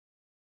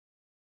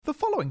The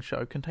following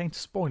show contains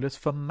spoilers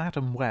for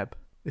Madam Web.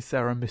 Is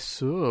there a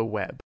Monsieur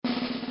Web?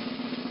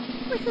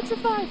 We could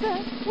survive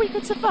that. We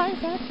could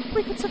survive that.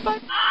 We could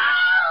survive.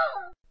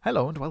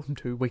 Hello and welcome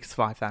to We Could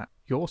Survive That,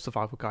 your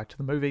survival guide to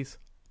the movies.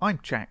 I'm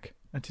Jack,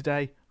 and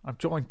today I'm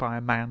joined by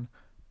a man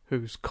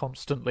who's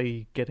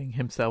constantly getting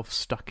himself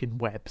stuck in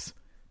webs.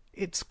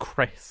 It's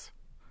Chris.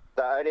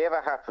 That only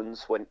ever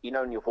happens when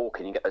you're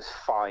walking, you get those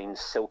fine,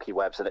 silky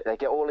webs, and they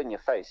get all in your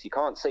face. You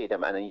can't see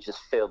them, and then you just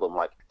feel them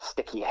like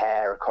sticky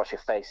hair across your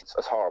face.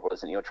 It's horrible,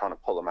 isn't it? You're trying to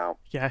pull them out.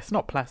 Yeah, it's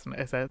not pleasant,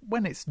 is it?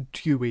 When it's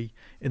dewy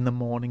in the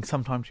morning,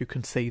 sometimes you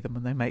can see them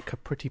and they make a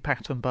pretty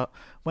pattern, but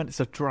when it's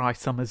a dry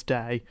summer's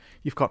day,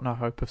 you've got no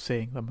hope of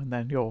seeing them, and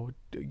then you're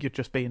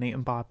just being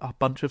eaten by a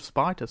bunch of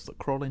spiders that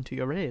crawl into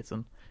your ears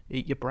and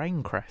eat your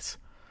brain, Chris.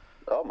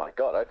 Oh my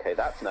god, okay,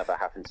 that's never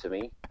happened to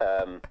me.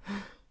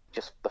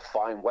 Just the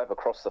fine web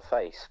across the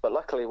face. But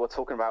luckily we're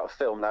talking about a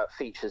film that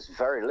features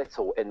very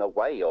little in the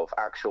way of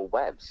actual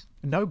webs.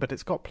 No, but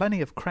it's got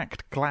plenty of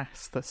cracked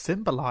glass that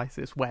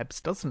symbolises webs,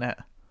 doesn't it?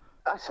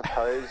 I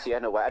suppose, yeah,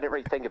 no way. I didn't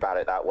really think about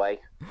it that way.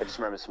 I just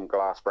remember some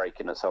glass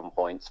breaking at some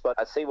points. But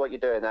I see what you're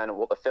doing then and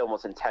what the film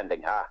was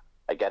intending.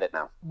 I get it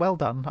now. Well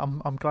done.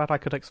 I'm glad I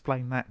could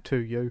explain that to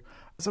you.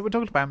 So we're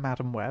talking about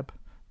Madam Web.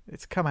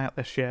 It's come out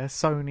this year.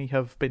 Sony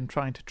have been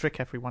trying to trick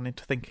everyone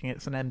into thinking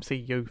it's an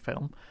MCU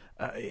film.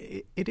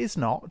 It is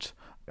not.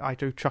 I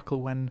do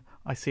chuckle when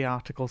I see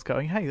articles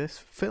going, hey, this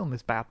film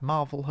is bad.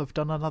 Marvel have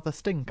done another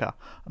stinker.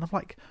 And I'm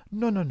like,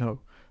 no.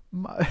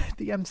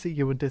 The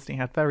MCU and Disney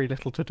had very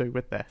little to do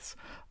with this.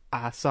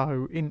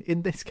 So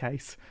in this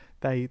case,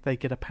 they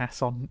get a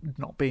pass on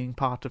not being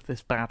part of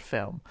this bad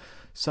film.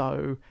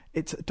 So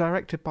it's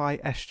directed by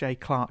S.J.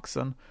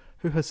 Clarkson,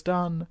 who has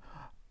done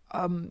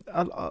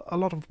a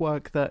lot of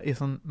work that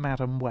isn't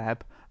Madam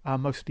Web,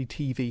 mostly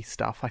TV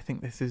stuff. I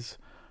think this is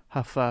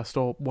her first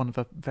or one of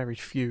a very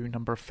few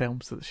number of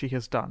films that she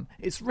has done.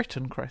 It's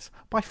written, Chris,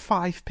 by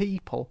 5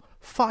 people.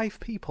 5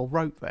 people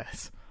wrote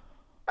this.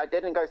 I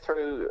didn't go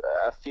through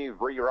a few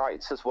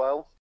rewrites as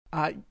well.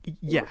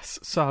 Yes,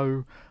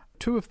 so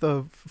 2 of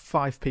the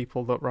 5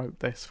 people that wrote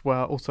this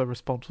were also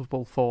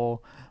responsible for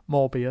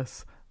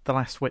Morbius, The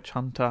Last Witch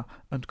Hunter,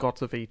 and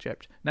Gods of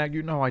Egypt. Now,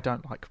 you know I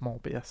don't like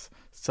Morbius,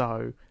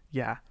 so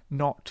yeah,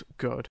 not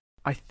good.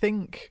 I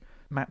think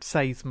Matt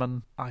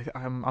Seisman,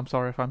 I'm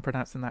sorry if I'm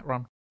pronouncing that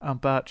wrong, and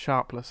Bert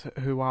Sharpless,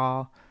 who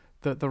are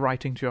the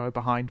writing duo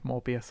behind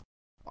Morbius,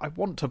 I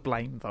want to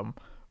blame them,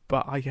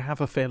 but I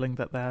have a feeling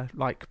that they're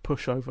like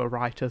pushover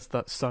writers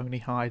that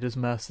Sony hired as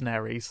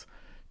mercenaries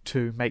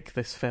to make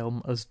this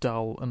film as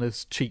dull and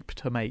as cheap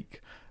to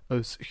make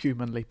as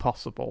humanly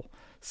possible.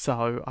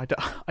 So I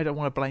don't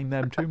want to blame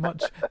them too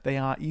much. They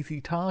are easy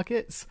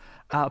targets,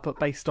 but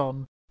based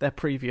on their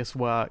previous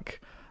work,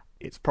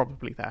 it's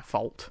probably their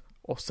fault,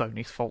 or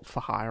Sony's fault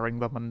for hiring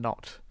them and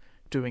not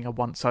doing a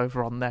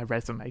once-over on their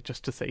resume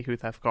just to see who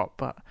they've got.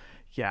 But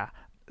yeah,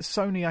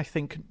 Sony, I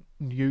think,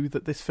 knew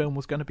that this film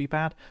was going to be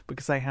bad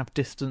because they have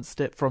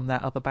distanced it from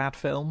their other bad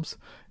films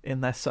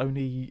in their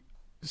Sony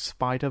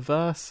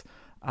Spider-Verse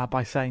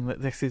by saying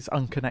that this is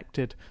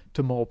unconnected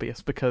to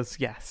Morbius because,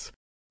 yes,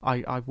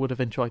 I would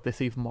have enjoyed this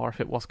even more if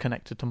it was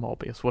connected to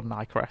Morbius, wouldn't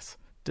I, Chris?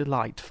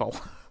 Delightful.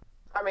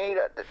 I mean,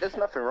 there's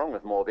nothing wrong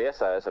with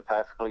Morbius. It's a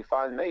perfectly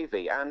fine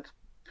movie. And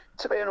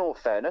to be in all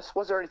fairness,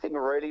 was there anything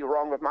really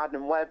wrong with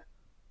Madam Web?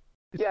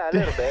 Yeah, a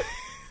little bit.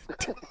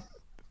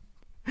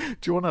 Do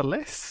you want a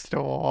list,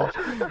 or...?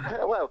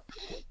 Well,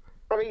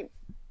 I mean,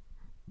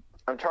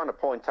 I'm trying to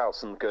point out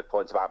some good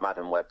points about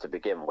Madam Web to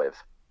begin with.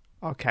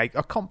 Okay,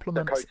 a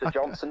compliment. Dakota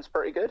Johnson's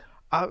pretty good.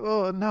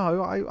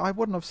 No, I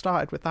wouldn't have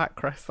started with that,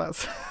 Chris.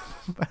 That's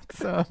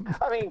I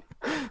mean...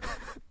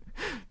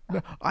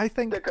 No, I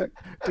think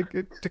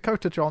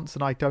Dakota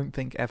Johnson, I don't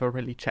think ever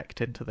really checked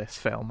into this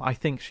film. I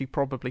think she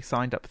probably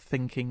signed up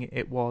thinking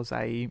it was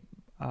an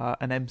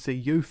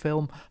MCU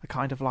film,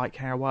 kind of like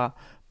how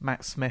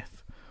Matt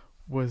Smith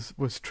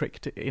was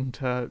tricked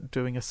into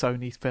doing a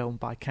Sony film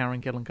by Karen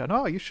Gillan going,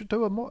 oh, you should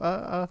do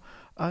a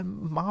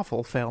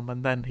Marvel film,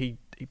 and then he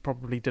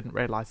probably didn't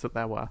realise that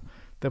there were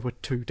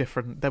 2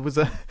 different. There was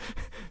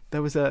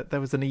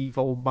an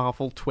evil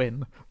Marvel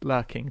twin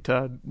lurking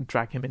to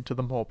drag him into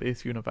the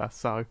Morbius universe.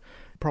 So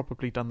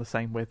probably done the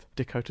same with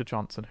Dakota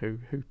Johnson,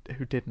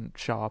 who didn't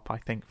show up, I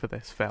think, for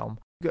this film.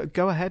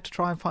 Go ahead,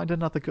 try and find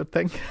another good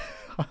thing.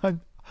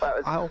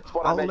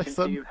 I'll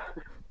listen.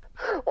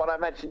 What I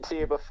mentioned to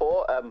you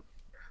before.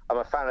 I'm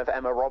a fan of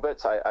Emma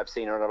Roberts. I've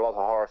seen her in a lot of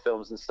horror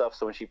films and stuff.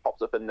 So when she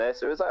popped up in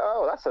this, it was like,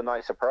 oh, that's a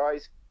nice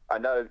surprise. I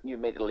know you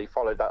immediately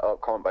followed that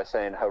up comment by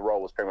saying her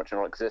role was pretty much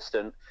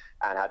non-existent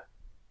and had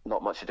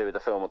not much to do with the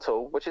film at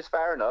all, which is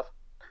fair enough.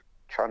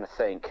 Trying to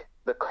think.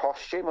 The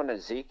costume on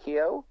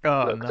Ezekiel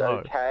looked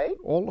okay.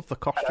 All of the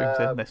costumes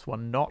in this were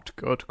not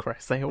good,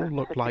 Chris. They all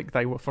looked like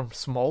they were from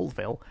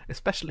Smallville.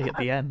 Especially at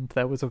the end,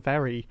 there was a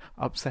very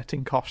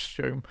upsetting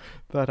costume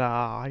that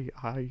I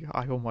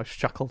almost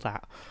chuckled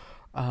at.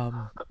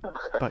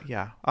 But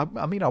yeah,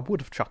 I mean, I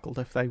would have chuckled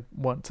if they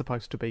weren't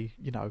supposed to be,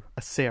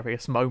 a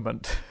serious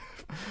moment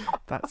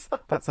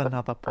that's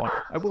another point.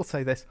 I will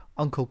say this: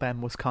 Uncle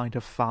Ben was kind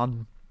of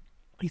fun.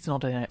 He's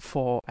not in it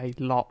for a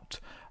lot.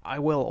 I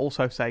will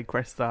also say,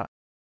 Chris, that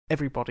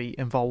everybody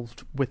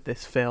involved with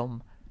this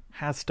film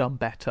has done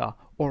better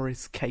or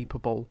is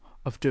capable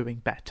of doing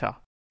better.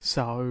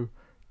 So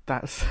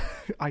that's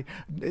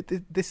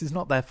this is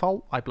not their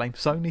fault. I blame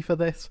Sony for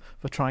this,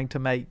 for trying to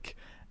make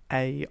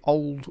a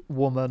old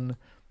woman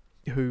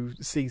who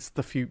sees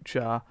the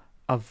future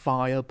a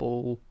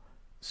viable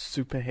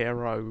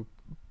superhero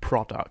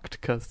product,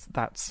 because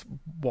that's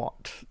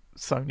what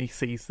Sony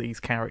sees these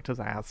characters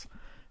as,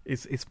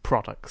 is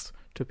products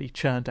to be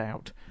churned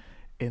out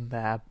in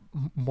their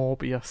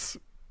Morbius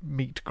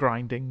meat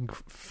grinding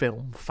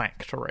film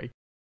factory.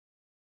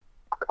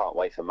 I can't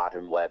wait for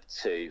Madam Web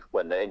 2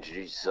 when they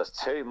introduces us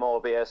to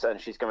Morbius, and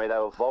she's going to be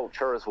there with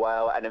Vulture as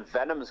well, and then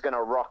Venom's going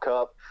to rock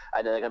up,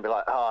 and then they're going to be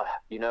like,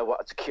 you know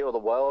what, to cure the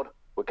world,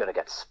 we're going to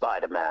get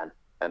Spider-Man.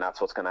 And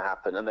that's what's going to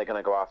happen. And they're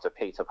going to go after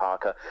Peter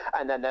Parker.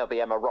 And then there'll be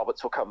Emma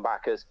Roberts will come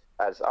back as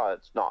it's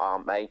not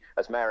Aunt May,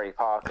 as Mary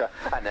Parker.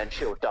 And then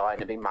she'll die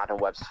and it'll be Madam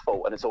Web's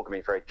fault. And it's all going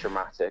to be very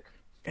dramatic.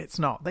 It's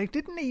not. They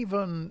didn't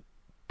even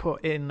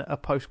put in a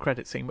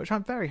post-credit scene, which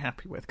I'm very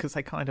happy with, because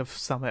they kind of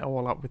sum it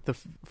all up with the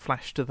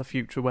flash to the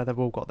future where they've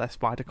all got their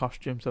spider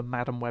costumes and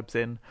Madam Web's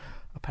in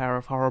a pair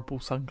of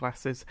horrible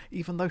sunglasses,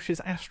 even though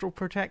she's astral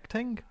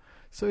projecting.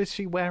 So is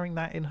she wearing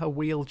that in her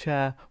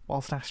wheelchair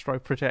whilst astro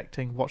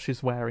projecting what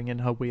she's wearing in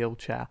her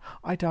wheelchair?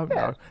 I don't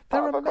know.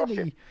 There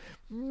are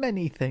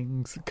many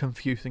things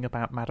confusing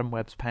about Madam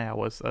Web's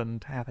powers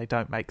and how they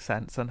don't make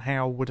sense, and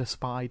how would a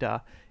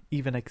spider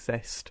even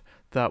exist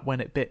that when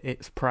it bit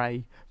its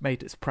prey,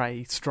 made its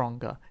prey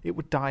stronger, it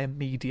would die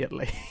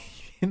immediately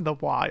in the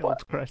wild,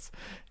 what? Chris.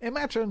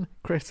 Imagine,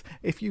 Chris,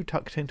 if you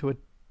tucked into a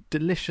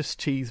delicious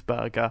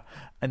cheeseburger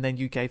and then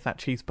you gave that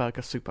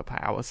cheeseburger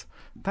superpowers.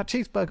 That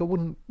cheeseburger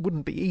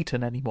wouldn't be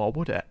eaten anymore,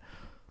 would it?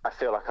 I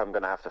feel like I'm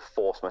going to have to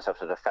force myself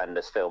to defend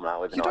this film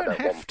now, even though I don't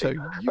have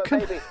to.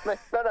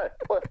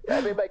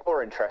 Maybe make it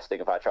more interesting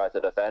if I try to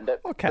defend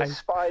it. Okay. The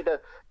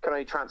spider can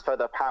only transfer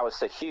their powers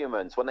to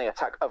humans when they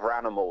attack other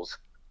animals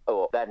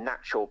or their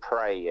natural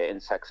prey,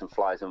 insects and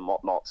flies and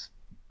whatnots.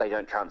 They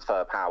don't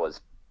transfer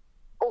powers.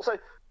 Also,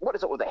 what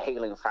is it with the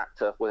healing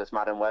factor with this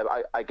Madam Web?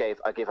 I gave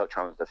up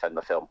trying to defend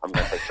the film. I'm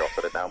going to take shots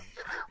at it now.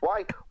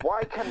 Why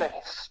can the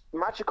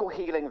magical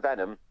healing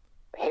venom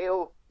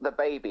heal the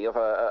baby of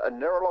a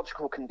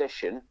neurological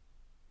condition,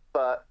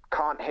 but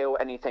can't heal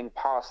anything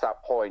past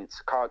that point?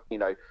 Can't,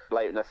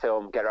 later in the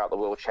film, get her out of the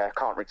wheelchair,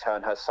 can't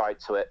return her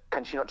sight to it.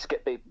 Can she not just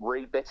get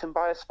re-bitten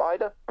by a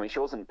spider? I mean, she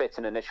wasn't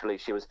bitten initially.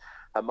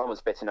 Her mum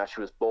was bitten as she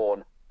was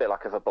born. A bit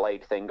like of a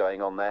blade thing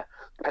going on there.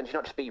 Can she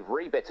not just be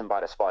re-bitten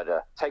by the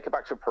spider? Take her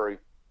back to Peru.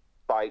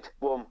 Bite,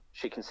 boom,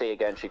 she can see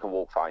again, she can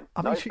walk fine.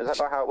 Is that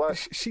not how it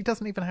works? She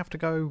doesn't even have to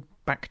go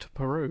back to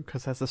Peru,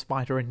 because there's a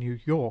spider in New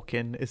York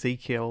in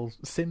Ezekiel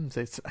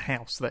Sims's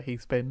house that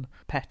he's been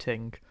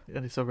petting,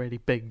 and it's a really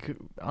big,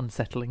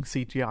 unsettling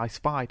CGI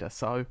spider.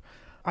 So,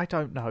 I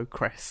don't know,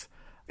 Chris.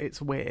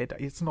 It's weird.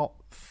 It's not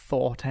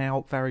thought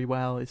out very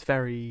well. It's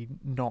very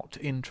not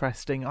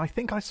interesting. I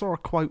think I saw a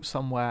quote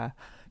somewhere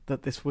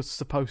that this was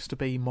supposed to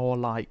be more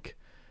like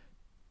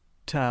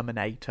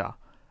Terminator,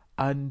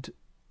 and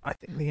I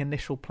think the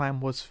initial plan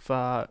was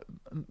for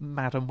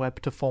Madam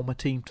Web to form a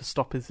team to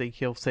stop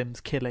Ezekiel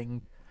Sims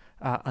killing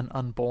an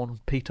unborn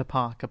Peter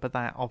Parker, but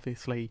that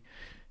obviously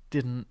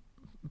didn't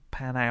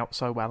pan out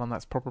so well, and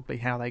that's probably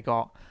how they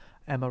got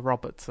Emma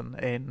Robertson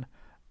in,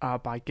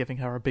 by giving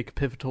her a big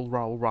pivotal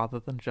role rather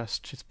than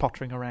just she's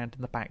pottering around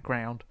in the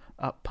background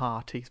at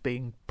parties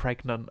being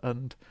pregnant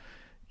and,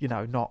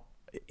 not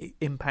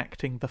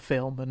impacting the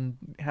film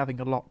and having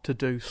a lot to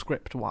do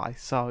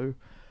script-wise. So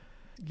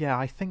yeah,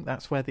 I think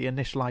that's where the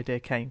initial idea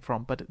came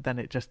from, but then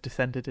it just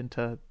descended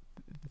into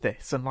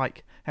this, and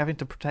having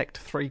to protect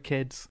 3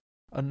 kids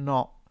and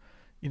not,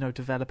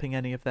 developing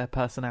any of their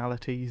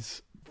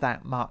personalities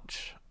that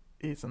much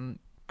isn't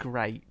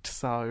great.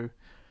 So,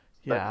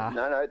 yeah.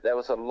 But no, there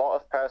was a lot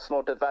of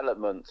personal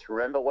development.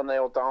 Remember when they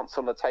all danced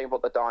on the table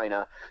at the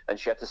diner and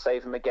she had to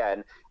save them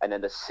again, and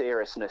then the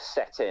seriousness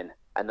set in,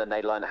 and then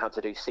they learned how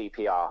to do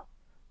CPR.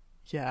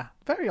 Yeah,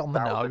 very on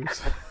the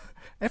nose.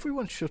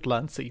 Everyone should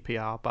learn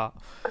CPR, but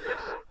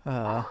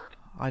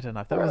I don't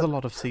know. There was a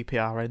lot of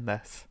CPR in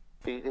this.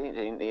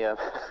 The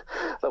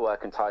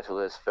working title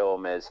of this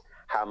film is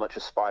How Much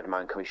of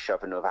Spider-Man Can We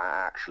Shove In Without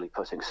Actually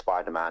Putting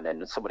Spider-Man In?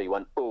 And somebody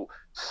went,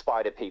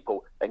 spider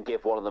people, and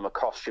give one of them a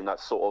costume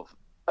that's sort of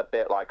a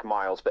bit like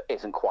Miles, but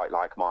isn't quite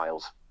like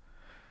Miles.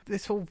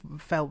 This all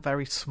felt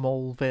very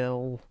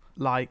Smallville.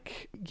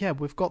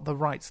 We've got the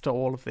rights to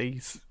all of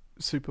these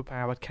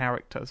superpowered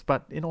characters,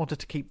 but in order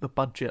to keep the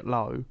budget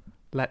low,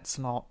 let's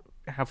not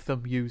have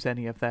them use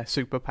any of their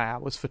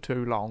superpowers for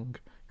too long,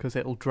 because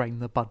it'll drain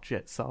the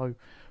budget. So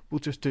we'll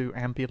just do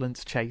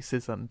ambulance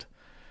chases and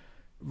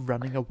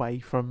running away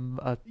from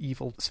an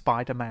evil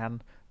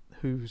Spider-Man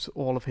whose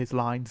all of his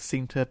lines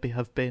seem to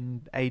have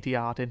been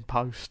ADR'd in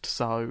post.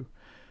 So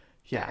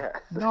yeah,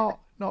 not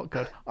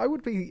good. I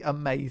would be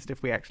amazed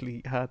if we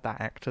actually heard that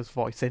actor's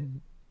voice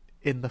in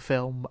in the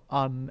film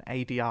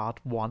un-ADR'd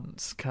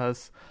once,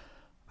 because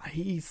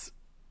his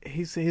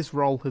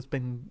role has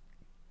been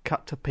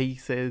cut to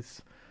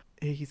pieces.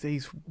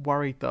 He's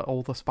worried that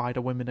all the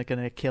Spider Women are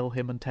going to kill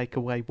him and take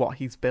away what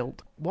he's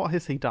built. What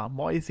has he done?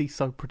 What is he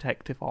so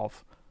protective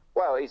of?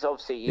 Well, he's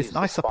obviously used His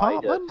nice the spider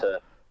apartment?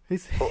 to...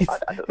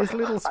 His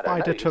little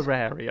spider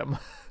terrarium.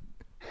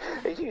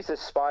 He's used the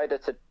spider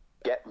to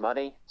get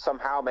money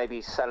somehow. Maybe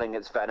he's selling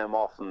its venom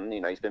off, and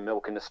he's been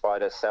milking the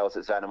spider, sells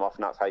its venom off,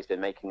 and that's how he's been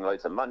making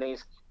loads of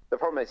monies. The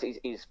problem is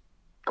he's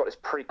got this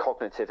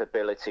precognitive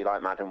ability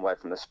like Madam Web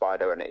from the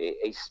Spider, and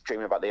he's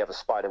dreaming about the other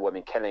Spider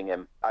Women killing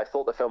him. I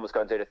thought the film was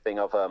going to do the thing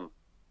of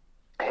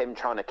him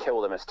trying to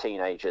kill them as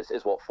teenagers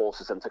is what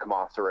forces them to come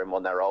after him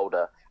when they're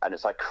older, and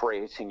it's like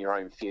creating your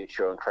own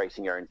future and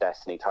creating your own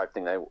destiny type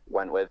thing they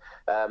went with.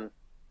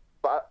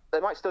 But they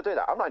might still do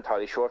that. I'm not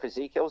entirely sure if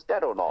Ezekiel's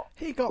dead or not.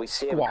 He got we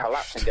see squashed. him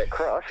collapse and get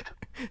crushed.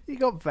 He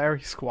got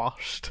very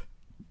squashed.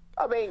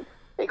 I mean,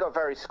 he got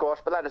very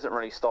squashed, but that doesn't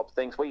really stop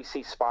things. We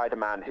see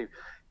Spider-Man, who...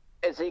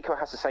 Ezekiel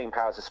has the same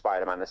powers as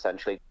Spider-Man,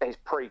 essentially. His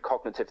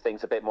precognitive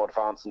thing's a bit more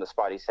advanced in the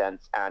Spidey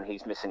sense, and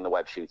he's missing the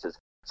web shooters.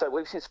 So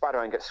we've seen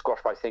Spider-Man get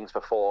squashed by things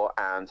before,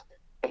 and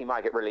he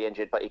might get really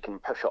injured, but he can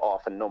push it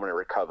off and normally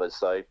recovers.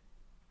 So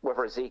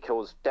whether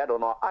Ezekiel's dead or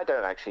not, I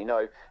don't actually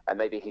know, and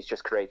maybe he's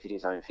just created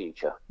his own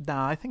future.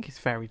 Nah, I think he's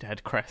very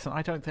dead, Chris, and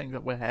I don't think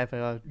that we're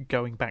ever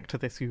going back to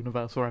this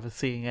universe or ever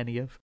seeing any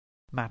of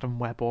Madam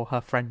Web or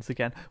her friends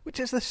again, which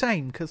is a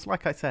shame, because,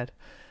 like I said,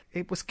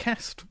 it was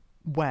cast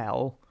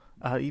well...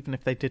 even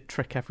if they did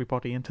trick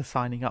everybody into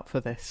signing up for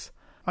this.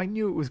 I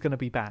knew it was going to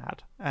be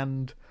bad,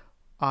 and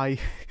I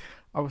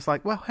was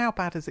like, well, how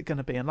bad is it going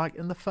to be? And like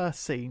in the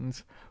first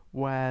scenes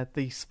where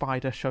the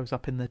spider shows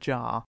up in the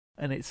jar,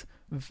 and it's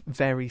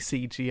very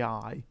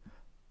CGI,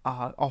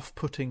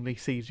 off-puttingly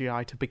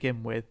CGI to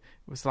begin with,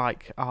 it was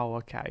like, oh,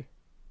 okay,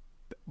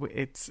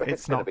 it's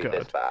not good.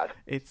 This bad.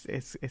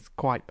 It's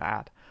quite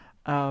bad.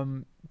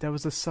 There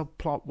was a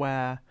subplot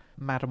where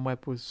Madam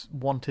Web was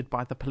wanted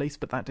by the police,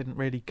 but that didn't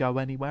really go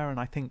anywhere, and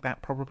I think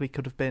that probably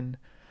could have been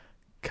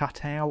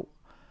cut out.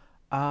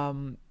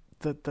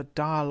 The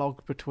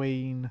dialogue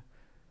between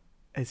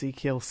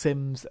Ezekiel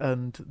Sims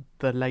and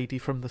the lady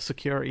from the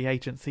security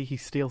agency he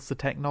steals the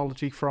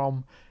technology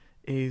from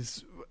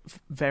is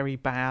very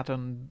bad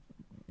and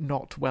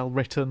not well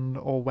written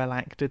or well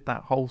acted.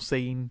 That whole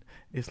scene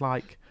is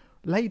like,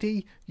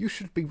 lady, you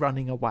should be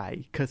running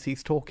away because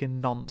he's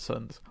talking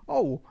nonsense.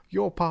 Oh,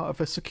 you're part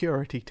of a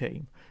security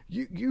team.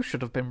 You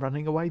should have been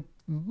running away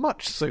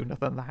much sooner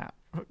than that.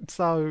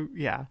 So,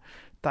 yeah,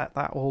 that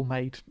all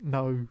made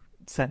no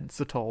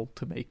sense at all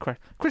to me.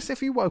 Chris,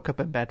 if you woke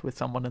up in bed with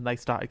someone and they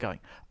started going,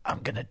 I'm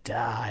gonna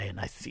die and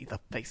I see the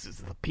faces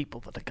of the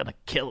people that are gonna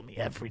kill me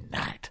every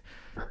night,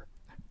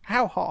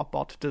 how hot a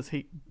bod does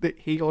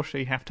he or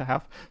she have to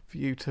have for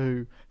you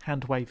to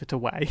hand-wave it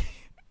away?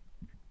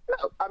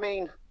 No, I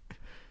mean...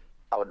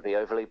 I wouldn't be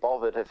overly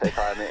bothered if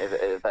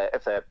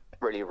they're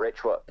really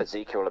rich, what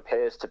Ezekiel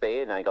appears to be,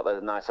 and they got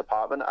a nice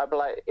apartment. I'd be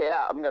like,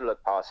 yeah, I'm going to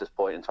look past this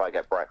point until I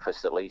get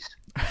breakfast at least,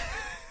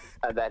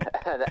 and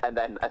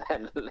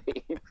then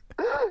leave.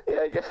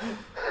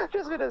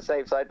 just for the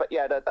safe side. But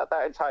yeah,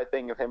 that entire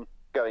thing of him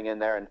going in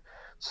there and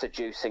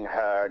seducing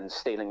her and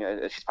stealing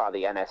her, she's part of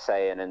the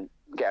NSA, and then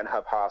getting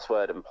her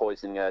password and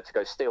poisoning her to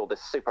go steal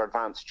this super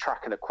advanced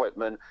tracking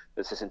equipment.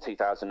 This is in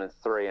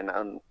 2003 and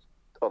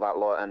all that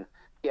lot. And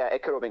yeah,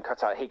 it could have been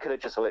cut out. He could have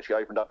just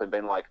literally opened up and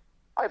been like,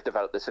 I've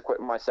developed this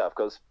equipment myself,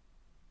 because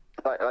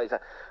I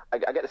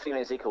get the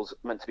feeling Ezekiel's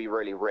meant to be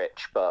really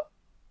rich, but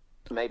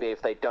maybe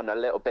if they'd done a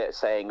little bit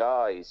saying,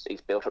 he's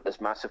built up this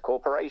massive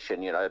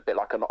corporation, a bit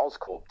like an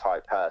Oscorp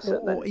type person.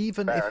 Or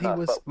even if he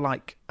was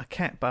like a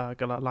cat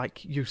burglar,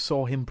 like you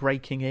saw him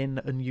breaking in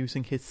and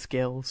using his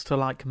skills to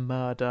like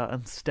murder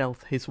and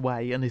stealth his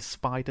way and his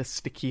spider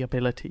sticky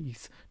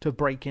abilities to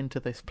break into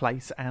this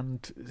place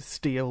and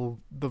steal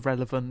the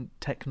relevant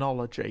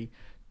technology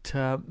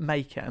to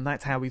make it. And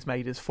that's how he's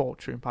made his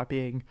fortune, by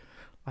being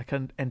like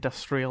an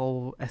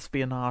industrial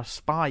espionage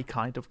spy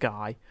kind of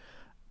guy.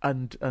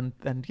 And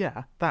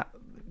yeah, that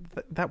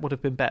would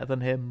have been better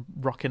than him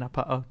rocking up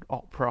at an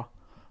opera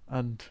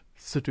and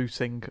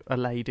seducing a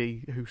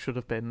lady who should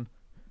have been,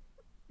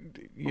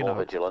 more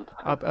vigilant.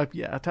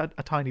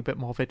 A tiny bit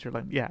more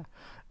vigilant. Yeah.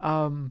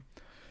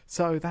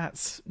 So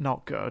that's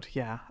not good.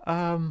 Yeah.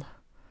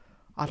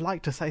 I'd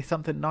like to say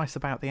something nice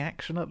about the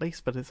action at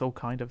least, but it's all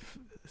kind of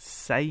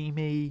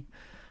samey.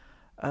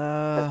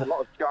 There's a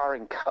lot of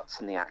jarring cuts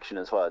in the action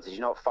as well. Did you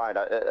not find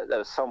out? There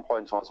were some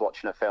points when I was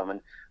watching a film and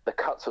the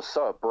cuts were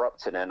so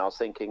abrupt in it, and I was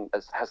thinking,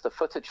 has the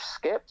footage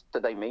skipped?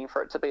 Did they mean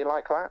for it to be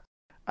like that?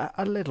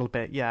 A little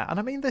bit, yeah. And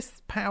I mean,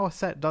 this power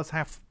set does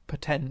have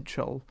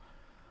potential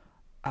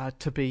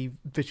to be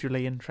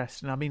visually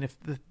interesting. I mean, if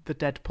the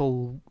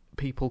Deadpool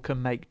people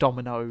can make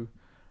Domino,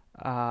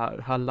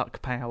 her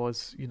luck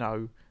powers,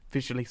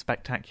 visually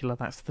spectacular,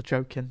 that's the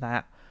joke in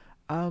that,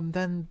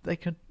 then they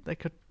could,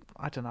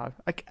 I don't know.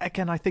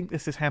 Again, I think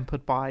this is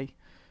hampered by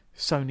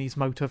Sony's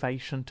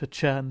motivation to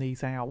churn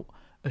these out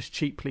as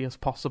cheaply as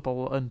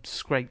possible and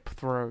scrape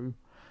through.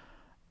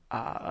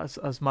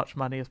 as much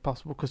money as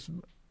possible, because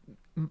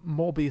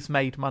Morbius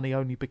made money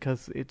only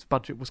because its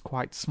budget was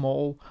quite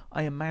small.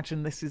 I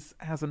imagine this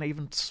has an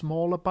even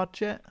smaller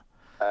budget.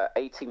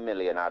 80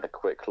 million at a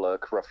quick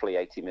look, roughly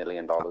 $80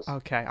 million.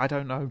 Okay, I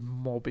don't know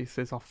Morbius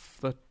is off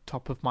the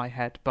top of my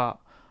head, but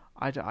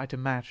I'd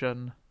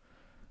imagine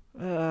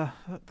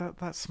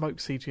that smoke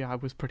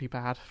CGI was pretty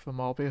bad for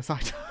Morbius.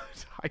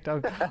 I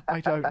don't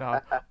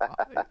know.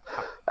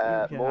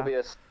 Yeah.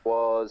 Morbius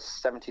was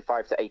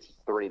 75 to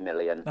 83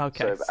 million.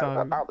 Okay, so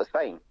about the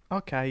same.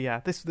 Okay,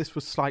 yeah. This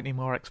was slightly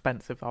more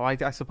expensive though.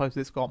 I suppose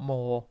it's got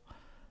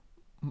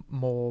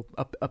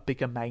a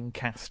bigger main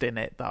cast in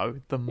it though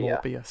than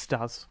Morbius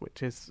does,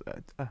 which is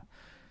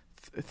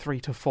 3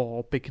 to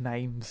 4 big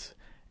names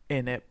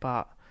in it.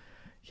 But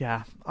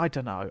yeah, I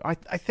don't know. I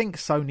think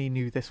Sony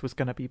knew this was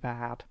going to be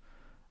bad,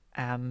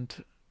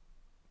 and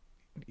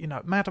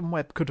Madam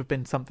Web could have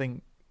been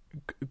something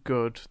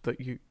good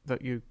that you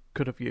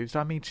could have used.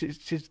 I mean,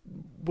 she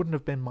wouldn't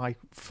have been my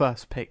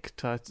first pick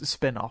to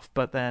spin off,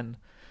 but then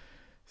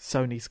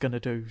Sony's going to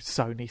do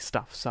Sony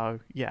stuff,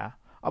 so yeah.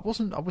 I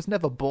was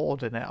never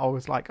bored in it. I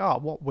was like, oh,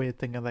 what weird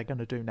thing are they going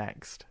to do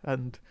next?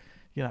 And,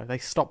 they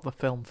stopped the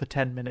film for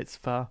 10 minutes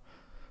for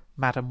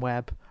Madam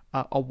Web,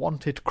 a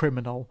wanted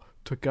criminal,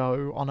 to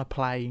go on a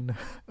plane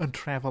and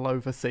travel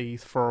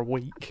overseas for a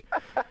week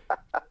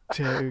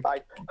to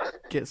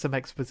get some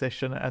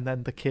exposition, and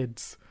then the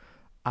kids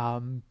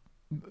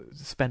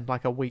spend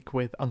like a week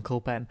with Uncle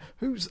Ben.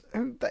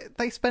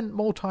 They spent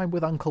more time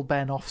with Uncle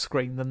Ben off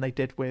screen than they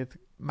did with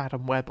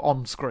Madam Web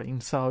on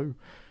screen, so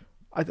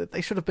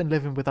they should have been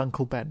living with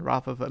Uncle Ben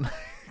rather than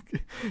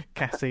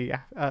Cassie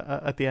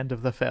at the end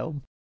of the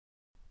film.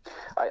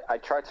 I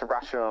tried to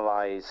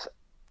rationalise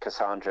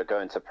Cassandra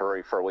going to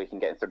Peru for a week and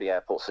getting through the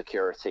airport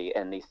security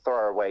in the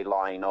throwaway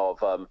line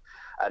of an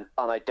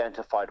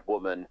unidentified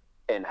woman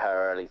in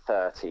her early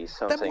 30s.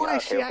 So then why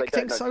is she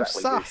acting so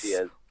sus?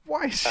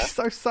 Why is she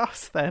so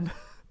sus then?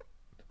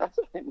 I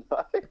don't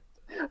know.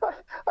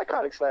 I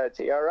can't explain it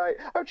to you, all right?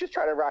 I'm just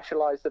trying to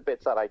rationalise the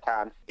bits that I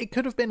can. It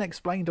could have been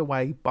explained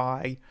away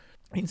by,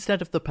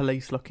 instead of the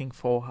police looking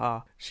for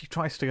her, she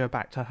tries to go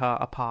back to her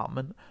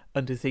apartment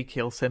and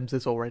Ezekiel Sims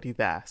is already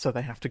there, so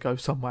they have to go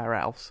somewhere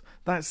else.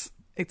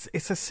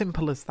 It's as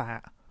simple as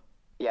that.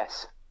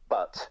 Yes,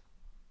 but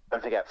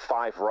don't forget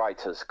 5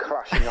 writers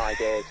crushing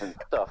ideas and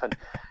stuff, and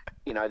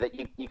that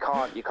you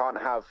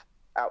can't have,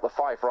 out of the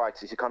 5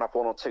 writers, you can't have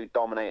 1 or 2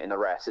 dominating the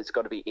rest. It's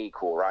got to be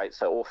equal, right?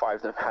 So all 5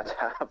 of them had to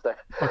have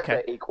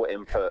their equal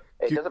input.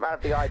 It doesn't matter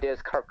if the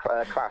ideas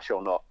clash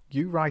or not.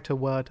 You write a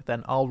word,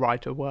 then I'll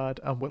write a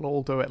word, and we'll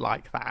all do it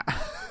like that.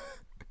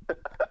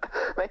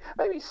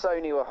 Maybe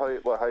Sony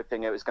were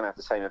hoping it was going to have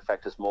the same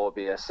effect as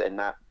Morbius, in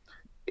that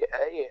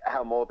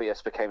how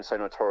Morbius became so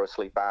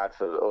notoriously bad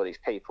for all these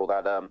people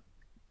that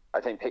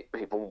I think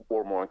people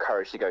were more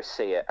encouraged to go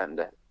see it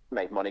and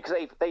made money,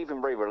 because they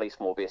even re-released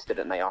Morbius,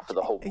 didn't they, after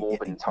the whole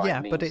Morbin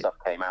time meme stuff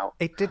came out.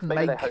 It didn't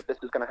Maybe they hope this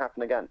was going to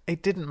happen again.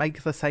 It didn't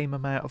make the same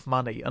amount of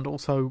money, and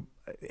also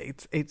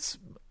it's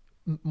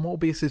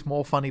Morbius is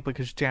more funny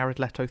because Jared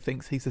Leto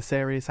thinks he's a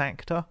serious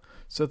actor,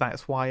 so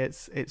that's why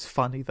it's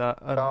funny that.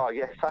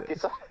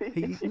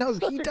 He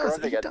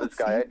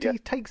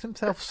takes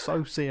himself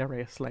so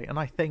seriously, and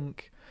I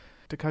think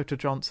Dakota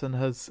Johnson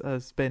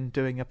has been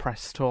doing a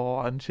press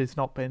tour, and she's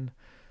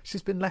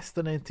been less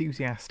than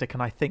enthusiastic,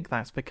 and I think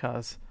that's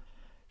because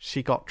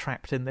she got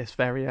trapped in this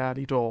very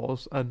early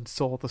doors and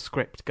saw the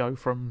script go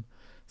from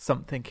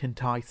something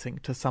enticing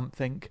to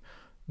something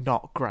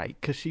not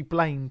great, because she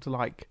blamed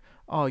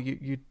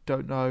you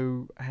don't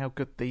know how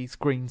good these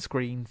green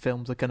screen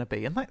films are going to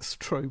be, and that's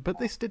true, but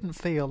this didn't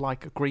feel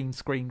like a green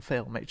screen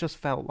film. It just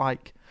felt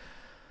like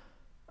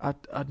a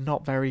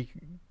not very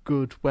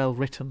good, well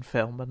written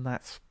film, and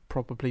that's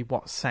probably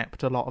what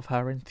sapped a lot of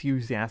her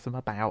enthusiasm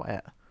about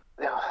it.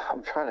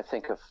 I'm trying to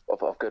think of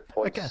good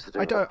points. Again, to do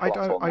I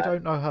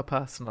don't know her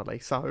personally,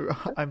 so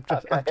I'm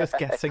just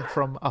guessing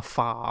from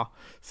afar.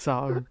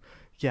 So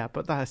yeah,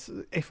 but that's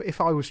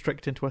if I was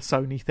tricked into a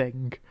Sony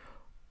thing,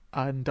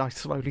 and I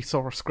slowly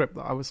saw a script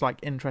that I was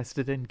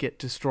interested in get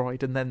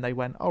destroyed, and then they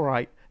went, all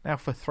right, now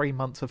for 3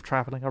 months of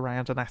travelling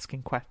around and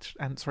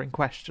answering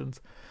questions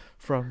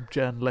from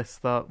journalists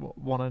that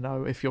want to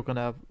know if you're going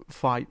to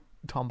fight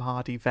Tom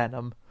Hardy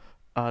Venom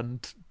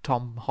and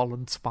Tom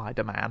Holland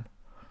Spider-Man.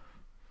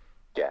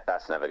 Yeah,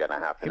 that's never going to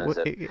happen, is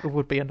it? It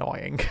would be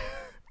annoying.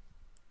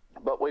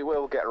 But we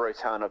will get a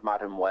return of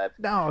Madam Web.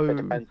 No.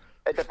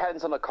 It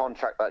depends on the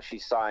contract that she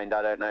signed.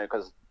 I don't know,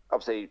 because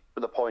obviously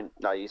the point,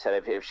 you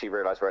said if she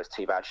realised where it's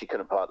too bad, she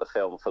couldn't pull out the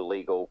film for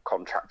legal,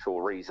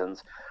 contractual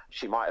reasons.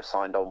 She might have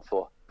signed on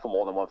for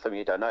more than one film.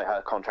 You don't know.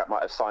 Her contract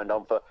might have signed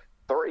on for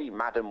 3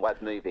 Madam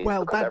Web movies,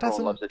 because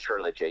everyone loves a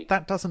trilogy.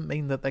 That doesn't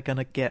mean that they're going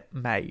to get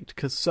made,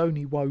 because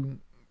Sony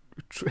won't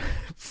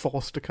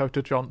force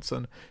Dakota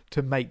Johnson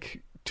to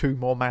make 2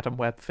 more Madam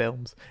Web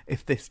films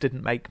if this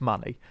didn't make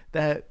money.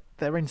 They're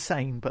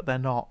insane, but they're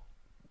not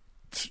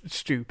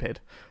stupid.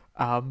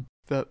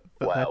 That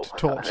they'd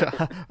torture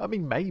her. I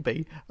mean,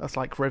 maybe that's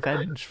like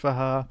revenge for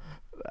her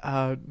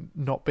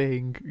not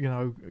being,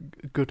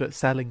 good at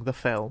selling the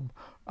film,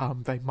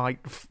 they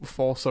might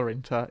force her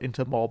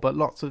into more. But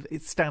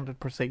it's standard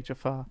procedure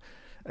for,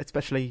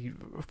 especially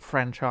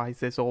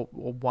franchises or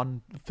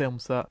one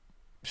films that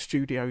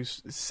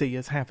studios see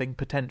as having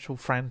potential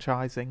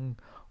franchising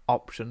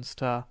options,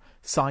 to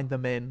sign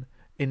them in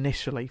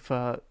initially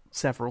for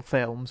several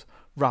films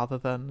rather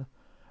than,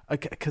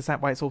 because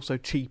that way it's also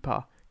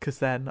cheaper, because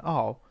then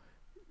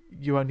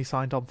you only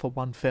signed on for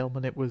one film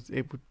and it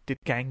did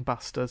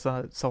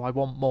gangbusters, so I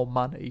want more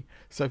money,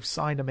 so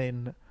sign them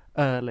in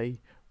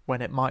early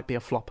when it might be a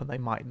flop and they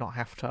might not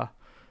have to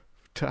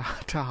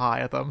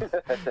hire them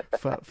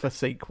for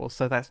sequels.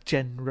 So that's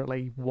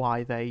generally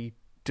why they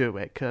do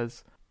it,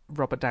 because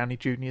Robert Downey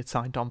Jr.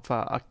 signed on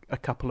for a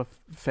couple of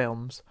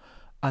films,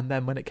 and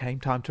then when it came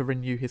time to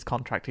renew his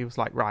contract, he was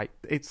like, right,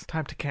 it's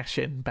time to cash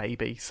in,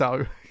 baby.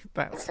 So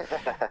that's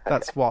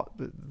what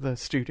the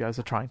studios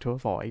are trying to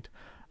avoid.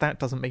 That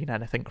doesn't mean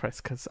anything,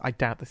 Chris, because I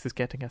doubt this is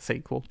getting a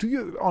sequel. Do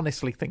you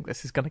honestly think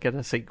this is going to get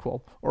a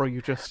sequel, or are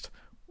you just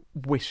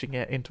wishing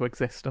it into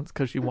existence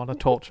because you want to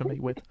torture me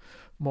with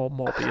more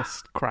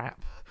Morbius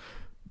crap?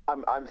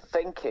 I'm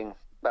thinking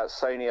that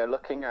Sony are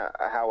looking at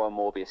how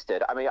Morbius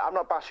did. I mean, I'm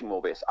not bashing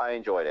Morbius. I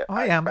enjoyed it.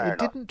 I am. It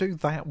didn't do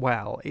that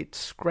well. It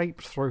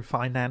scraped through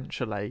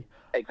financially.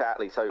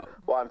 Exactly. So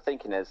what I'm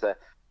thinking is that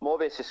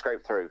Morbius is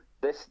scraped through.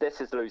 This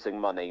is losing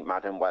money.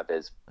 Madam Web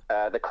is.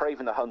 The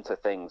Kraven the Hunter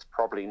thing's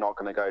probably not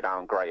going to go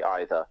down great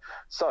either.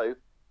 So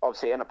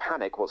obviously, in a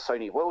panic, what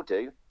Sony will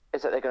do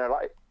is that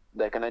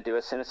they're going to do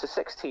a Sinister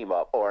Six team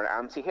up, or an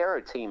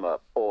anti-hero team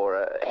up, or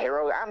a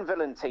hero and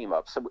villain team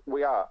up. So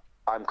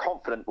I'm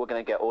confident we're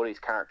going to get all these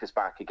characters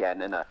back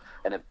again in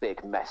a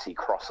big messy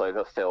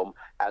crossover film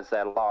as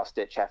their last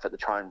ditch effort to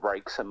try and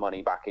rake some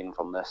money back in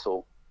from this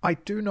all. I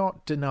do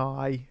not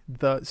deny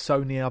that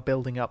Sony are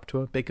building up to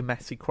a big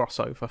messy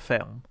crossover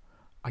film.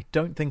 I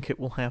don't think it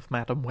will have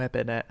Madam Web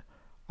in it.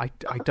 I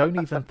don't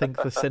even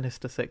think the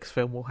Sinister Six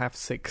film will have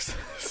 6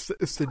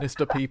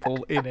 sinister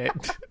people in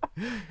it,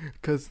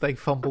 because they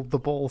fumbled the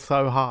ball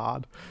so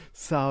hard.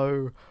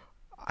 So,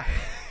 I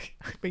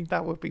mean,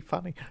 that would be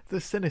funny. The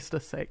Sinister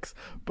Six,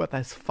 but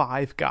there's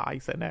 5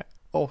 guys in it,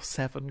 or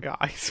 7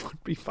 guys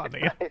would be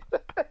funnier.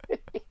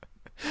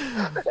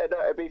 No,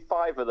 it'd be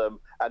 5 of them,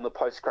 and the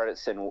post-credit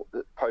scene will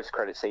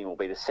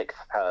be the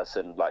 6th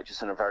person, like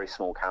just in a very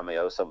small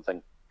cameo or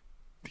something.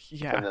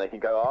 Yeah. And then they can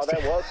go,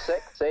 there was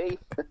 6, see?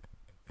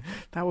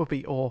 That would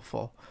be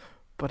awful,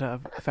 but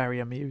very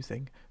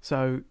amusing.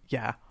 So,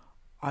 yeah,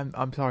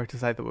 I'm sorry to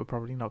say that we're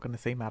probably not going to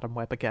see Madam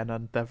Web again,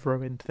 and they've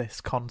ruined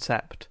this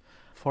concept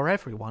for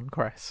everyone,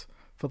 Chris.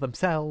 For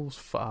themselves,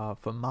 for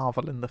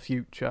Marvel in the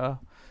future,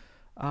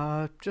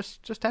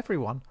 just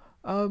everyone.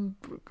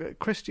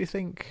 Chris, do you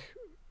think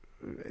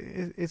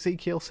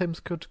Ezekiel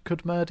Sims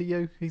could murder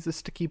you? He's a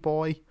sticky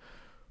boy.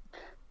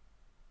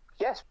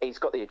 Yes, he's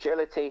got the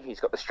agility, he's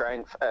got the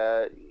strength.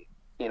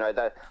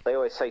 They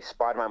always say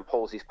Spider-Man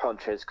pulls his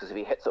punches because if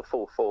he hits at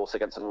full force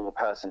against a normal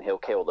person, he'll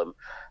kill them.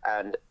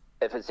 And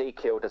if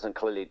Ezekiel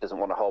doesn't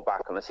want to hold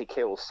back on this, he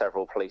kills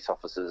several police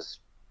officers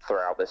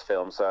throughout this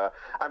film. So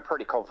I'm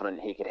pretty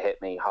confident he could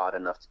hit me hard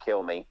enough to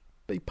kill me.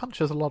 But he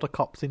punches a lot of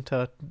cops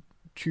into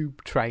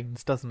tube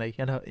trains, doesn't he?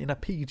 In a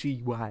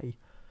PG way.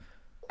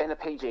 In a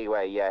PG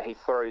way, yeah. He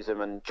throws him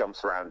and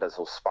jumps around, does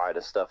all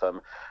spider stuff. I'm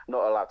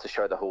not allowed to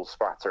show the whole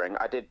splattering.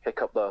 I did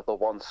pick up the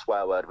one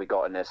swear word we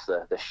got in this,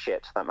 the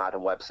shit that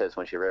Madam Web says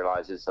when she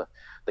realises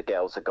the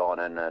girls are gone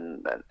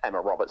and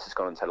Emma Roberts has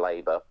gone into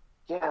labour.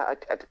 Yeah,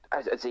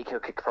 Ezekiel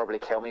could probably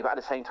kill me, but at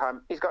the same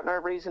time, he's got no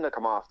reason to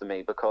come after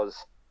me because,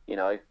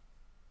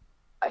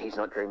 he's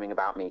not dreaming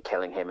about me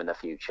killing him in the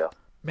future.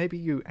 Maybe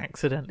you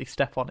accidentally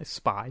step on his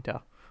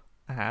spider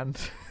and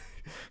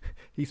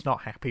he's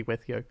not happy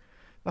with you.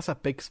 That's a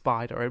big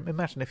spider.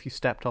 Imagine if you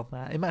stepped on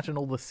that. Imagine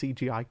all the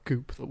CGI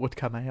goop that would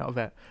come out of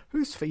it.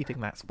 Who's feeding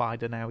that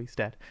spider now he's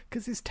dead?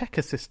 Because his tech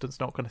assistant's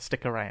not going to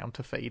stick around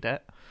to feed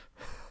it.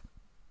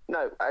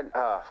 No,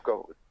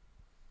 God,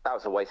 that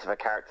was a waste of a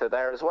character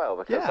there as well.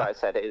 Because, like I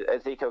said,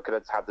 Ezekiel could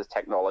have had this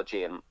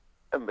technology and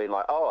been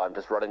like, I'm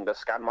just running the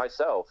scan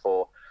myself,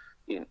 or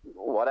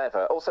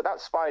whatever. Also,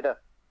 that spider,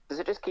 does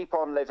it just keep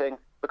on living?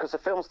 Because the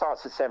film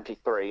starts in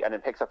 73 and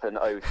then picks up in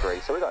 03,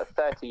 so we've got a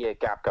 30-year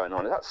gap going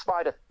on. Is that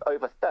spider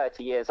over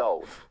 30 years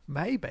old?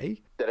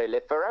 Maybe. Do they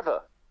live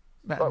forever?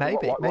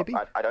 Maybe.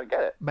 I don't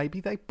get it.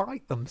 Maybe they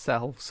bite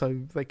themselves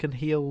so they can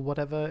heal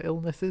whatever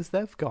illnesses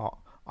they've got.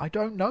 I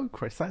don't know,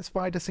 Chris. That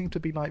spider seemed to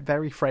be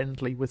very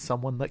friendly with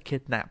someone that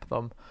kidnapped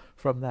them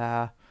from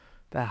their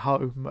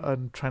home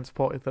and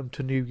transported them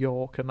to New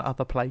York and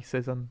other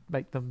places and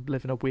make them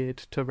live in a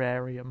weird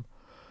terrarium.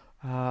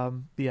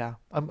 I'm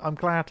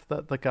glad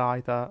that the guy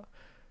that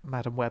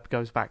Madam Web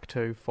goes back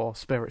to for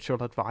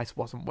spiritual advice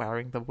wasn't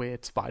wearing the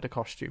weird spider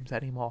costumes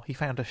anymore. He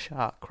found a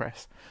shirt,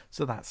 Chris,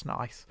 so that's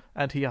nice.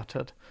 And he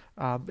uttered,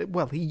 he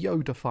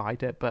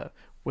Yoda-fied it, but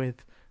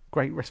with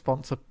great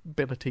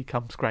responsibility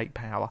comes great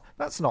power.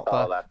 That's not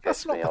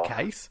the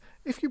case.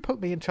 If you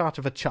put me in charge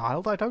of a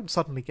child, I don't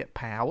suddenly get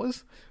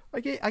powers. I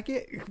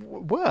get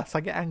worse.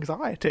 I get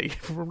anxiety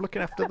from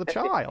looking after the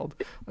child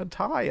and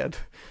tired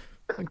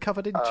and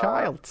covered in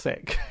child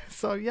sick.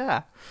 So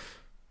yeah,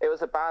 It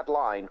was a bad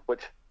line,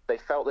 which they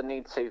felt the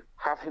need to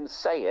have him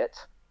say it,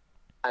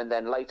 and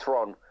then later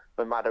on,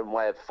 when Madame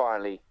Web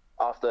finally,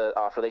 after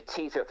they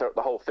tease it throughout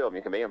the whole film,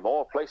 you can be in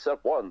more places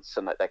at once,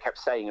 and they kept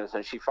saying it,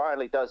 and she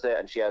finally does it,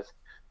 and she has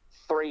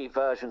 3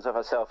 versions of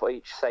herself,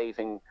 each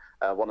saving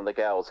one of the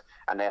girls,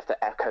 and they have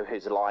to echo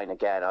his line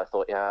again. I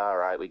thought, yeah, all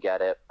right, we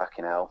get it.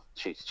 Fucking hell,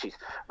 she's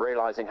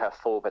realizing her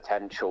full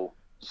potential,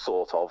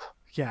 sort of.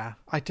 yeah.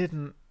 I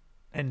didn't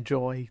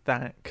enjoy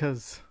that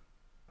because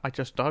I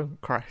just don't,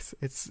 Chris.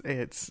 It's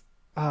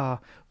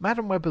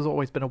Madame Web has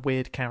always been a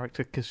weird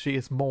character because she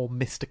is more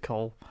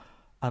mystical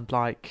and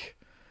like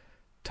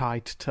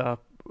tied to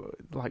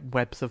like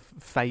webs of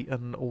fate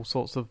and all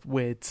sorts of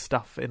weird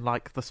stuff in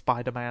like the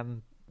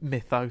Spider-Man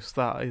mythos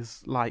that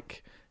is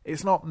like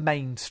it's not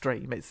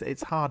mainstream.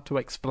 It's hard to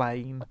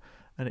explain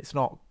and it's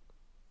not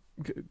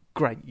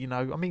great, you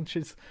know. I mean,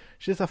 she's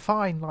a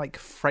fine like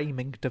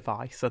framing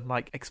device and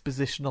like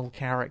expositional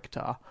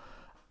character,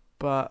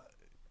 but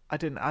I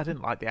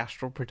didn't like the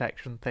astral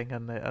protection thing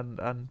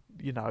and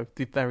you know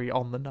the very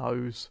on the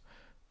nose.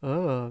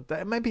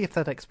 Maybe if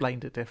they'd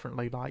explained it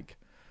differently, like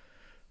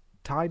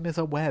time is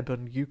a web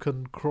and you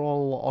can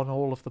crawl on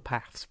all of the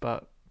paths,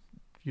 but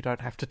you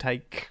don't have to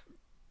take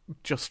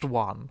just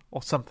one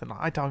or something.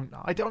 I don't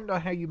know. I don't know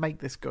how you make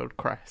this good,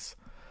 Chris.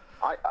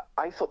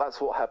 I thought that's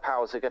what her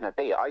powers are going to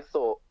be. I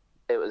thought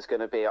it was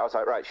going to be. I was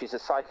like, right, she's a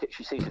psychic.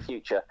 She sees the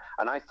future,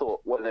 and I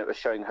thought when it was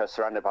showing her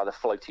surrounded by the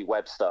floaty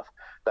web stuff,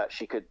 that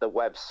the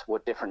webs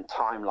were different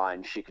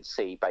timelines she could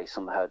see based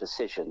on her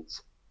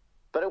decisions.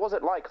 But it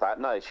wasn't like that.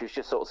 No, she was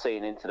just sort of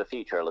seeing into the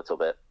future a little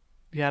bit.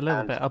 Yeah, a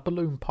little bit. A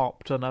balloon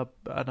popped and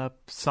a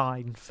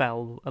sign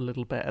fell a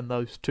little bit, and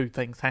those two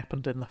things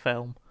happened in the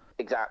film.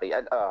 Exactly,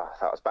 and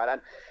that was bad.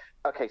 And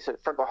okay, so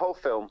from the whole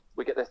film,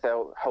 we get this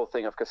whole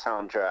thing of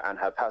Cassandra and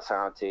her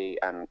personality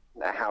and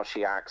how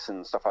she acts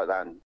and stuff like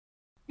that. And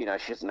you know,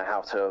 she doesn't know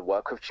how to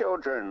work with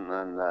children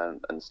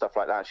and stuff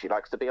like that. She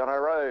likes to be on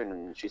her own,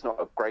 and she's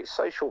not a great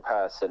social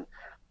person.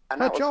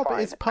 And her job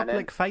is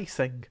public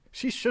facing.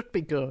 She should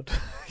be good.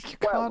 You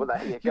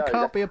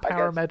can't be a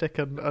paramedic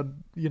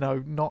and you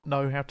know not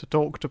know how to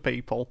talk to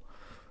people.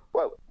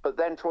 Well, but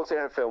then towards the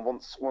end of the film,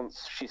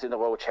 once she's in the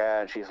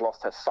wheelchair and she's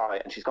lost her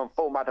sight and she's gone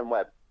full Madame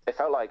Web, it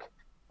felt like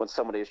when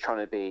somebody was trying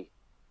to be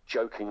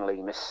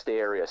jokingly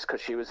mysterious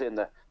because she was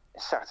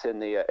sat in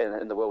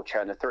the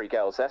wheelchair and the 3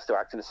 girls, they're still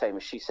acting the same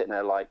as she's sitting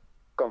there like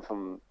gone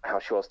from how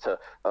she was to,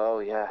 oh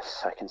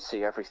yes, I can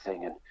see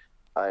everything and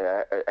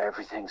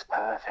everything's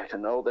perfect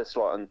and all this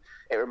lot. And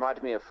it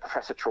reminded me of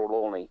Professor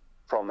Trelawney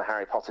from the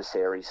Harry Potter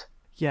series.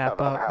 Yeah,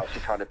 about how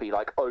she's trying to be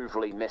like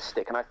overly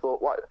mystic, and I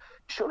thought, what?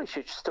 Surely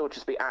she should still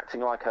just be acting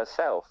like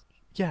herself.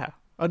 Yeah,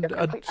 and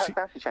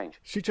personality change.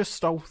 She just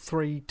stole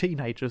 3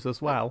 teenagers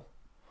as well.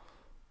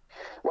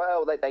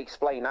 Well, they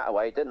explained that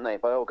away, didn't they?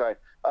 By all going,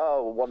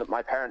 oh, one of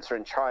my parents are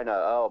in China.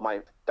 Oh, my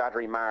dad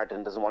remarried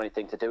and doesn't want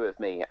anything to do with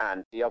me.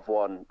 And the other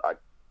one, I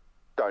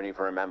don't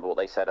even remember what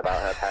they said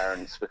about her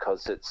parents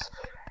because it's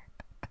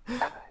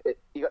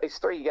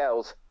 3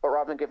 girls, but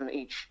rather than giving them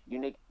each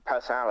unique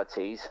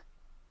personalities,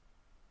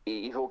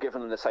 you've all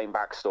given them the same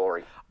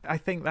backstory. I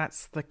think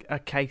that's a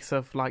case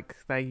of like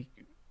they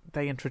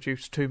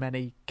introduce too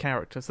many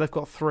characters. They've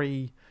got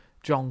 3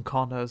 John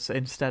Connors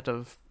instead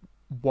of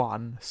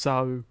 1.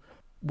 So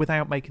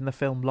without making the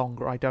film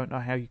longer, I don't know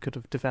how you could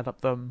have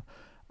developed them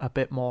a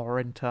bit more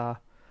into.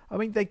 I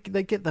mean, they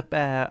get the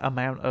bare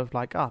amount of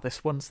like,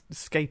 this one's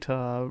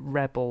skater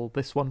rebel,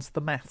 this one's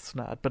the maths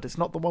nerd, but it's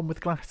not the one with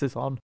glasses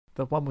on.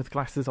 The one with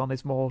glasses on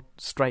is more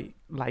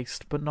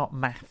straight-laced, but not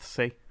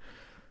mathsy.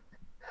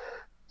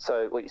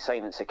 So what you're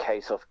saying, it's a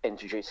case of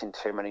introducing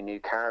too many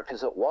new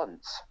characters at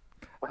once.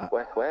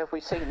 Where have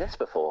we seen this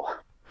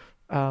before?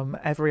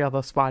 Every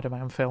other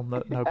Spider-Man film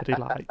that nobody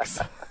likes.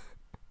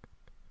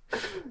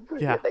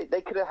 Yeah.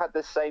 They could have had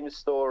the same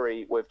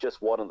story with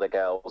just one of the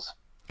girls.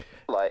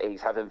 Like,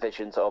 he's having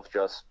visions of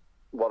just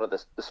one of the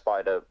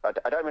Spider...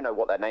 I don't even know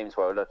what their names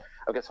were.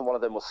 I guess one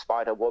of them was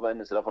Spider-Woman,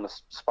 there's another one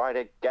was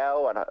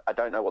Spider-Girl, and I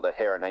don't know what their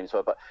hero names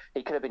were, but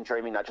he could have been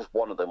dreaming that just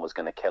one of them was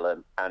going to kill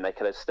him, and they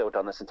could have still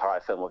done this entire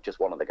film with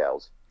just one of the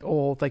girls.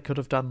 Or they could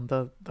have done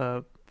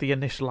the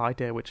initial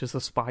idea, which is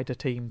a spider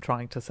team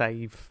trying to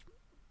save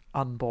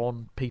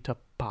unborn Peter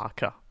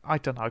Parker. I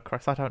don't know,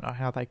 Chris. I don't know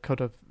how they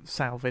could have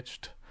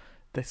salvaged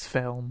this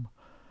film.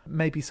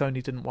 Maybe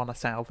Sony didn't want to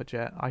salvage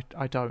it.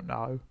 I don't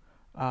know.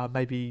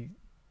 Maybe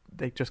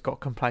they just got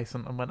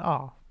complacent and went,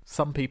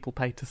 some people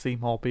pay to see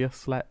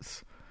Morbius,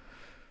 let's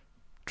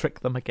trick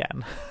them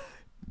again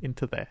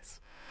into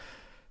this.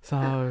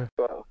 So,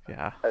 well,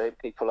 yeah. I think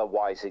people are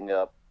wising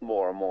up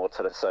more and more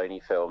to the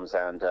Sony films,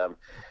 and well,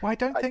 I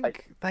don't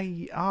think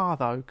they are,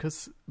 though,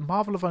 because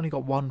Marvel have only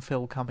got 1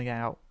 film coming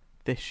out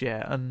this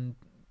year, and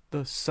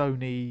the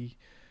Sony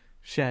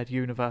shared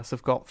universe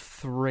have got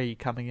 3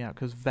 coming out,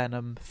 because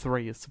Venom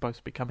 3 is supposed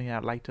to be coming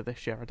out later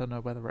this year. I don't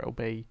know whether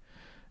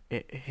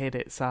it hit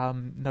its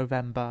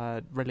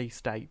November release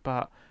date,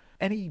 but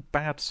any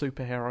bad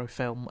superhero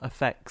film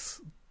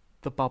affects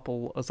the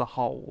bubble as a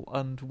whole,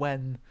 and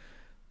when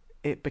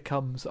it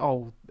becomes,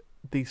 oh,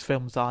 these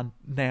films are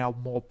now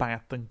more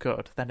bad than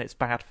good, then it's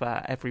bad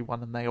for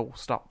everyone and they all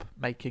stop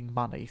making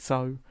money.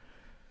 So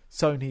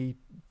Sony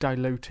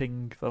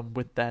diluting them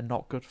with their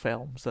not good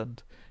films,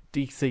 and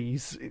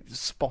DC's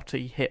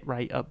spotty hit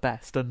rate at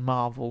best, and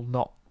Marvel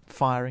not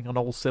firing on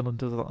all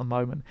cylinders at the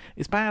moment,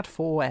 is bad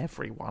for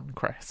everyone,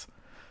 Chris.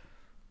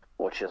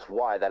 Which is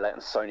why they're letting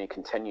Sony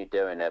continue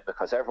doing it,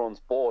 because everyone's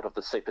bored of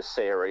the super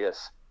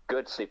serious,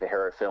 good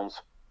superhero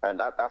films,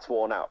 and that's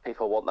worn out.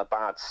 People want the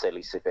bad,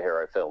 silly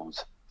superhero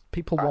films.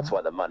 That's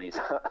where the money's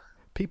at.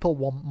 People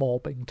want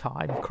mobbing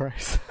time,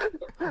 Chris.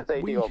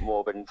 They do want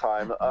morbid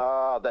time.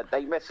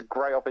 They missed a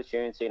great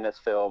opportunity in this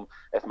film.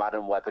 If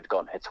Madam Web had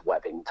gone, it's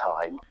webbing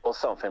time, or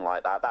something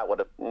like that, that would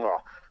have,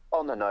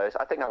 on the nose,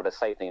 I think that would have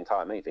saved the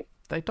entire movie.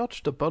 They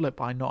dodged a bullet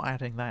by not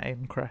adding that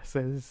in, Chris,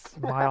 is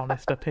my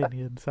honest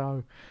opinion.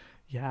 So,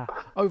 yeah.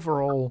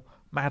 Overall,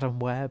 Madam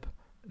Web,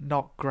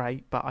 not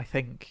great, but I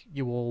think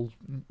you all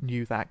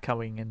knew that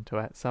going into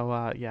it.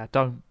 So, yeah,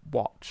 don't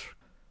watch.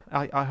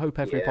 I hope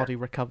everybody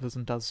recovers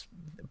and does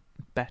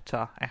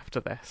better after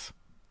this.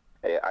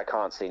 I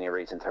can't see any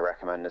reason to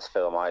recommend this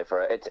film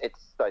either. It's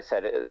like I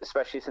said,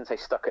 especially since they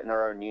stuck it in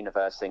their own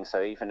universe thing.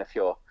 So even if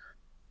you're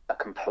a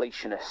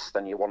completionist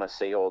and you want to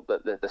see all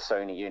the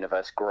Sony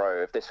universe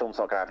grow, if this film's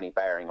not going to have any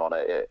bearing on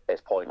it,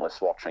 it's pointless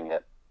watching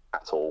it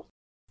at all.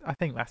 I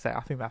think that's it.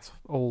 I think that's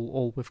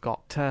all we've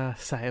got to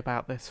say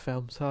about this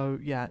film. So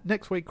yeah,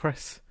 next week,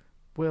 Chris,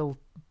 we'll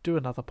do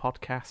another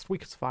podcast. We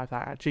Could Survive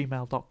That at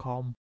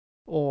gmail.com,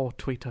 or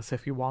tweet us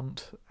if you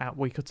want at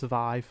We Could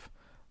Survive.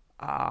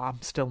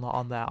 I'm still not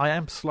on there. I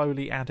am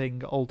slowly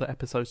adding older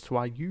episodes to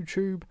our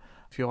YouTube.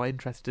 If you're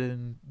interested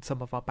in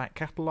some of our back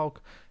catalogue,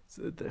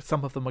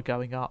 some of them are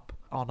going up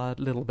on a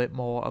little bit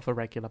more of a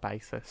regular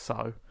basis.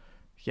 So,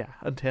 yeah,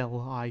 until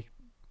I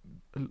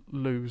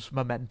lose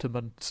momentum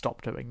and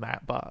stop doing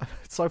that. But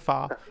so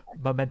far,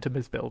 momentum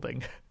is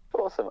building.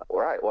 Awesome.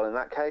 All right. Well, in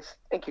that case,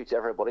 thank you to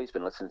everybody who's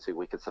been listening to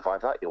We Could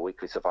Survive That, your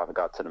weekly survivor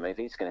guide to the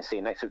movies. Going to see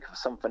you next week for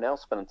something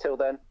else. But until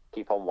then,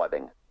 keep on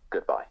webbing.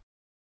 Goodbye.